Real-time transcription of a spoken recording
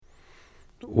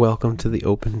Welcome to the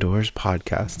Open Doors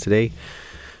podcast. Today,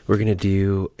 we're going to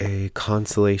do a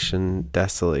consolation,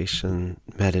 desolation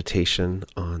meditation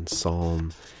on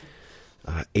Psalm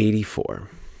 84.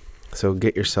 So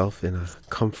get yourself in a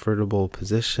comfortable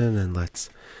position and let's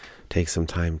take some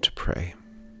time to pray.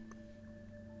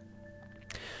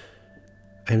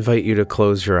 I invite you to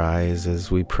close your eyes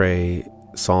as we pray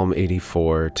Psalm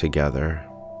 84 together.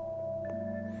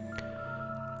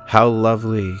 How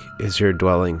lovely is your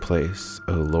dwelling place,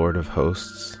 O Lord of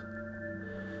hosts.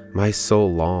 My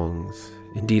soul longs,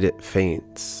 indeed it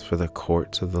faints, for the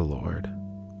courts of the Lord.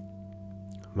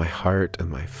 My heart and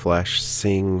my flesh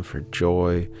sing for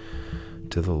joy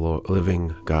to the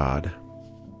living God.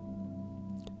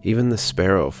 Even the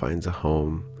sparrow finds a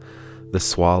home, the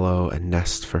swallow a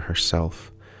nest for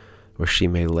herself, where she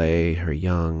may lay her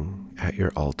young at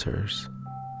your altars.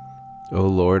 O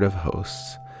Lord of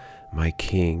hosts, my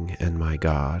King and my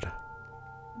God.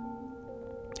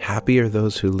 Happy are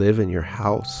those who live in your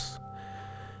house,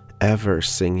 ever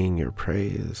singing your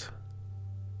praise.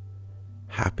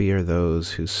 Happy are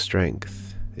those whose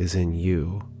strength is in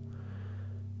you,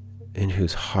 in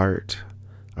whose heart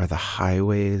are the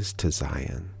highways to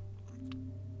Zion.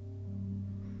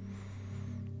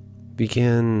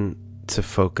 Begin to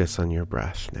focus on your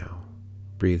breath now,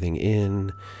 breathing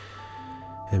in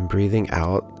and breathing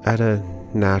out at a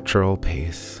natural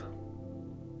pace.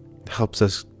 Helps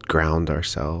us ground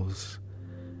ourselves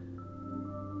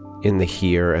in the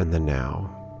here and the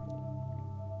now.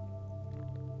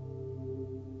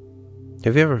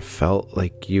 Have you ever felt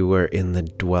like you were in the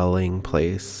dwelling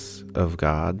place of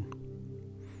God?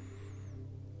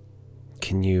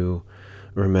 Can you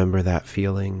remember that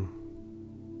feeling?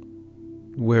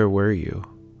 Where were you?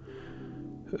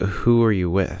 Who were you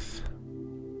with?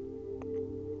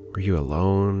 Were you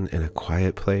alone in a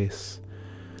quiet place?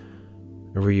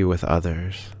 Or were you with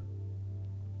others?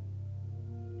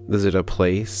 Was it a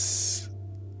place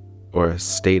or a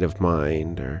state of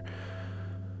mind? Or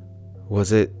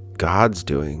was it God's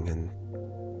doing and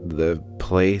the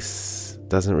place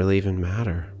doesn't really even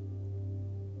matter?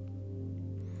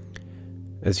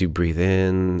 As you breathe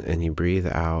in and you breathe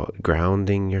out,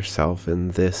 grounding yourself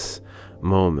in this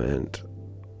moment,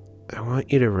 I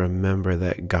want you to remember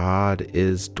that God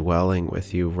is dwelling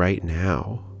with you right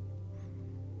now.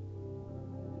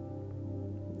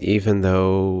 Even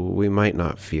though we might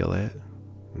not feel it,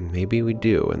 maybe we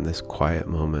do in this quiet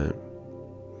moment.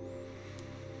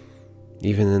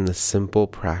 Even in the simple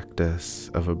practice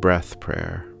of a breath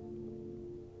prayer,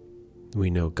 we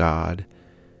know God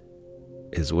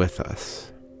is with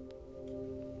us.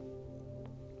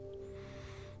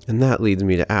 And that leads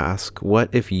me to ask, what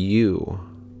if you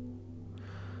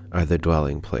are the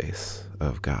dwelling place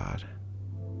of God?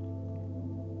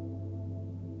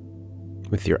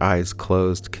 With your eyes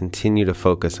closed, continue to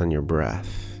focus on your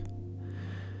breath,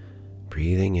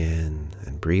 breathing in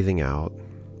and breathing out.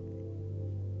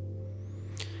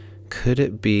 Could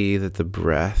it be that the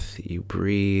breath you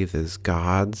breathe is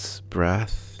God's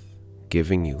breath,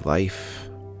 giving you life?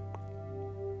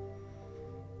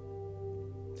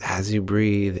 As you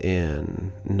breathe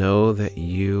in, know that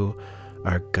you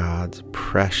are God's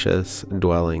precious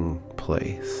dwelling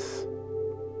place.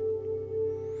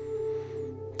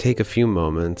 Take a few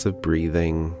moments of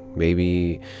breathing,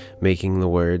 maybe making the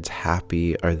words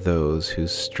happy are those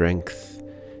whose strength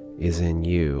is in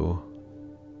you.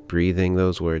 Breathing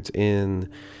those words in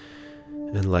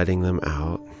and letting them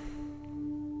out.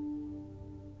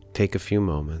 Take a few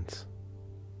moments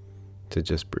to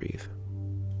just breathe.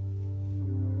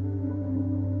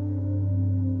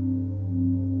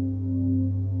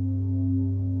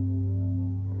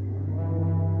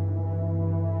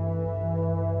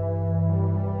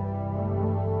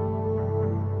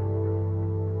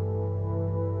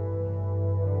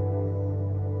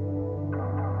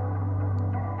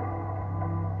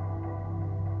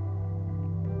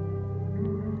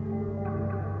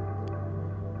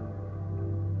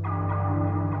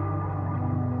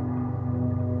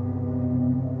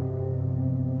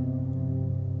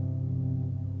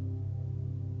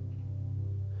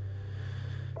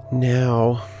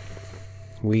 Now,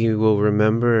 we will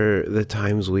remember the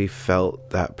times we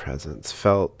felt that presence,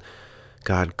 felt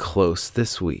God close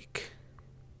this week.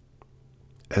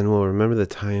 And we'll remember the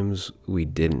times we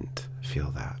didn't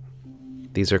feel that.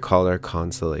 These are called our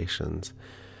consolations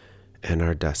and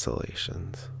our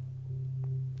desolations.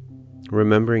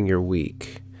 Remembering your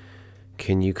week,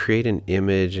 can you create an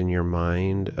image in your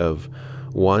mind of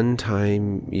one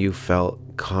time you felt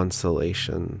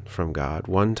consolation from God,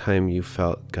 one time you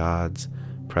felt God's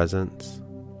presence?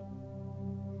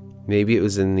 Maybe it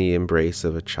was in the embrace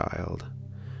of a child.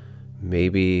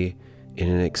 Maybe in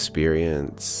an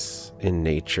experience in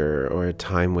nature or a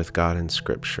time with God in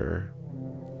Scripture?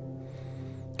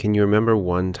 Can you remember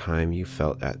one time you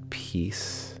felt at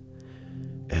peace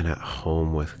and at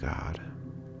home with God?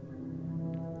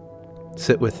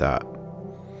 Sit with that.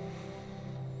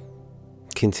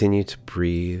 Continue to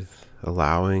breathe,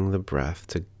 allowing the breath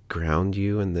to ground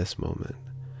you in this moment,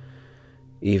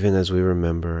 even as we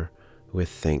remember with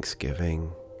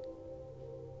thanksgiving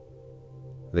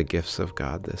the gifts of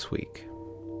God this week.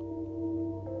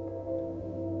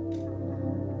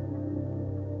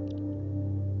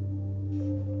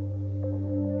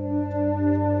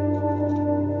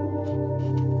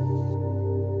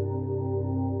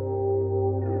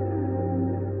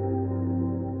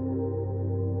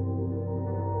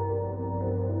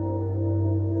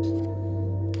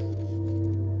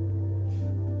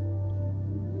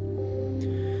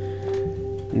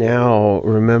 Now,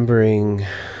 remembering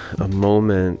a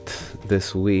moment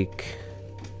this week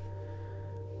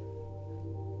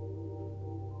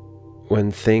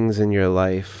when things in your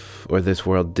life or this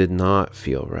world did not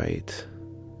feel right.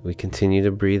 We continue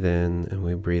to breathe in and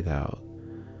we breathe out.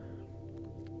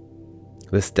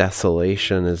 This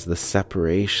desolation is the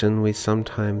separation we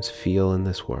sometimes feel in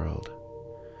this world.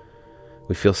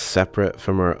 We feel separate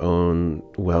from our own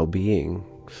well-being,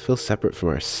 feel separate from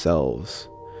ourselves.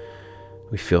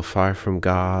 We feel far from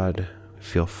God, we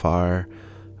feel far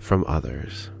from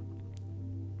others.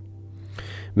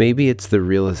 Maybe it's the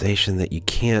realization that you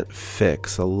can't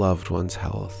fix a loved one's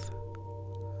health.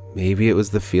 Maybe it was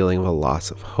the feeling of a loss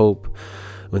of hope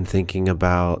when thinking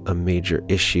about a major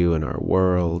issue in our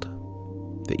world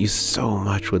that you so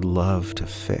much would love to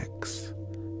fix.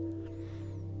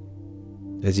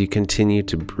 As you continue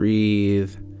to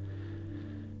breathe,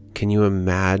 can you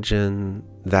imagine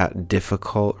that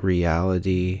difficult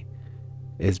reality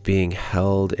is being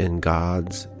held in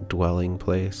God's dwelling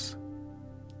place?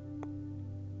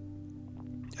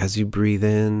 As you breathe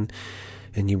in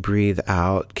and you breathe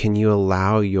out, can you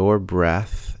allow your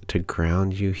breath to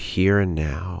ground you here and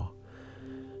now,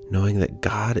 knowing that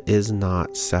God is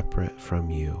not separate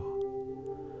from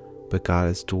you, but God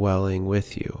is dwelling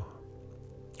with you,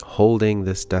 holding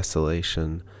this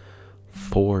desolation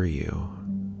for you?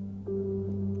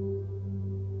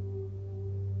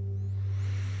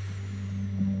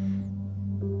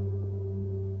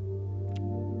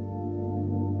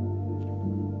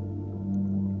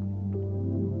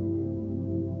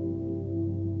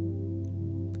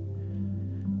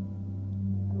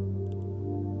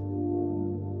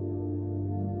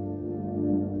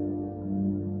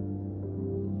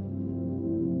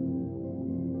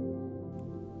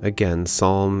 Again,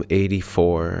 Psalm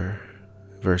 84,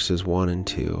 verses 1 and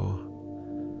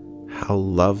 2. How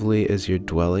lovely is your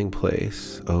dwelling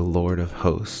place, O Lord of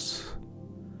hosts.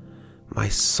 My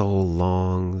soul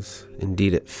longs,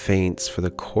 indeed it faints, for the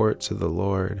courts of the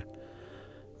Lord.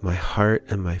 My heart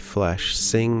and my flesh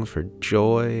sing for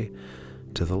joy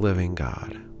to the living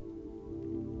God.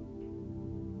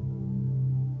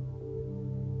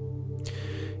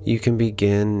 You can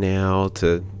begin now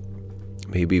to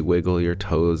maybe wiggle your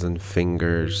toes and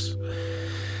fingers,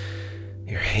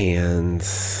 your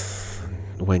hands.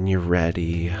 When you're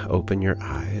ready, open your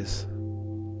eyes.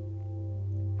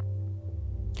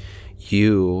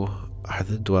 You are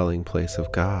the dwelling place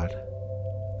of God,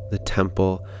 the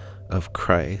temple of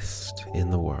Christ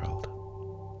in the world.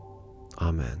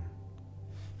 Amen.